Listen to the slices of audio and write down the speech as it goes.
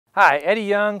Hi, Eddie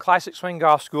Young, Classic Swing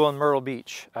Golf School in Myrtle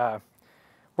Beach. We're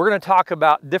going to talk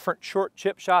about different short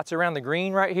chip shots around the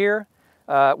green right here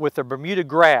with the Bermuda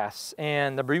grass.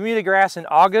 And the Bermuda grass in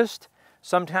August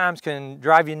sometimes can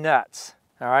drive you nuts,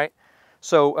 all right?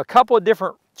 So a couple of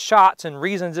different shots and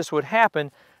reasons this would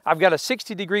happen. I've got a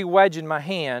 60-degree wedge in my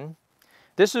hand.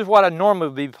 This is what I normally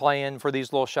would be playing for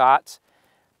these little shots,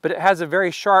 but it has a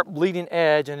very sharp leading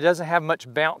edge and it doesn't have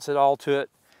much bounce at all to it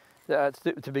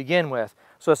to begin with.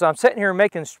 So as I'm sitting here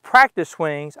making practice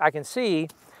swings, I can see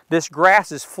this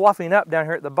grass is fluffing up down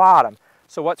here at the bottom.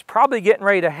 So what's probably getting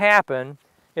ready to happen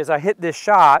is I hit this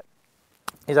shot,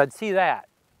 is I'd see that,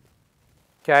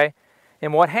 okay?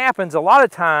 And what happens a lot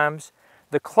of times,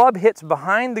 the club hits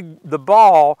behind the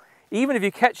ball. Even if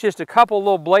you catch just a couple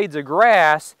little blades of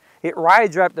grass, it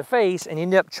rides right up the face and you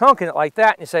end up chunking it like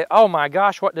that and you say, oh my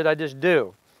gosh, what did I just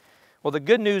do? Well, the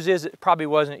good news is it probably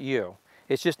wasn't you.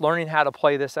 It's just learning how to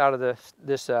play this out of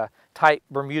this tight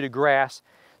Bermuda grass.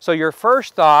 So your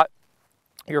first thought,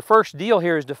 your first deal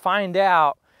here is to find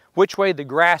out which way the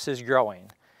grass is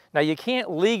growing. Now you can't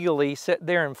legally sit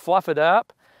there and fluff it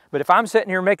up, but if I'm sitting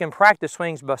here making practice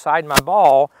swings beside my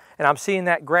ball and I'm seeing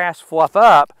that grass fluff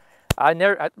up,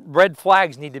 red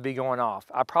flags need to be going off.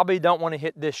 I probably don't want to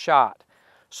hit this shot.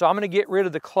 So I'm going to get rid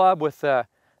of the club with the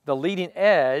leading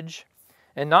edge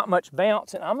and not much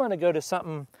bounce, and I'm going to go to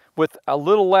something with a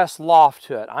little less loft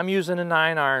to it. I'm using a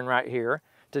 9-iron right here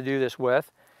to do this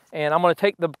with, and I'm going to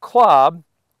take the club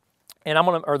and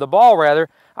or the ball rather,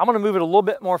 I'm going to move it a little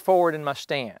bit more forward in my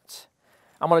stance.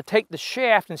 I'm going to take the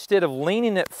shaft, instead of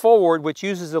leaning it forward, which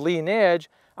uses the leading edge,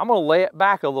 I'm going to lay it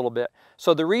back a little bit.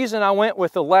 So the reason I went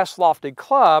with the less lofted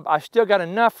club, I still got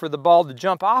enough for the ball to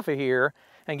jump off of here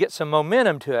and get some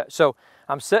momentum to it. So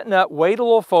I'm setting up, weight a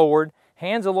little forward,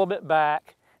 hands a little bit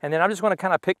back, and then I'm just going to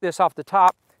kind of pick this off the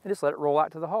top and just let it roll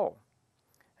out to the hole.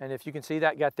 And if you can see,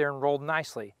 that got there and rolled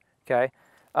nicely, okay?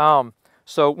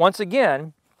 So once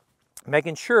again,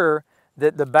 making sure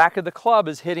that the back of the club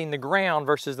is hitting the ground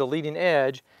versus the leading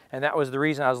edge, and that was the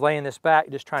reason I was laying this back,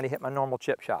 just trying to hit my normal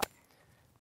chip shot.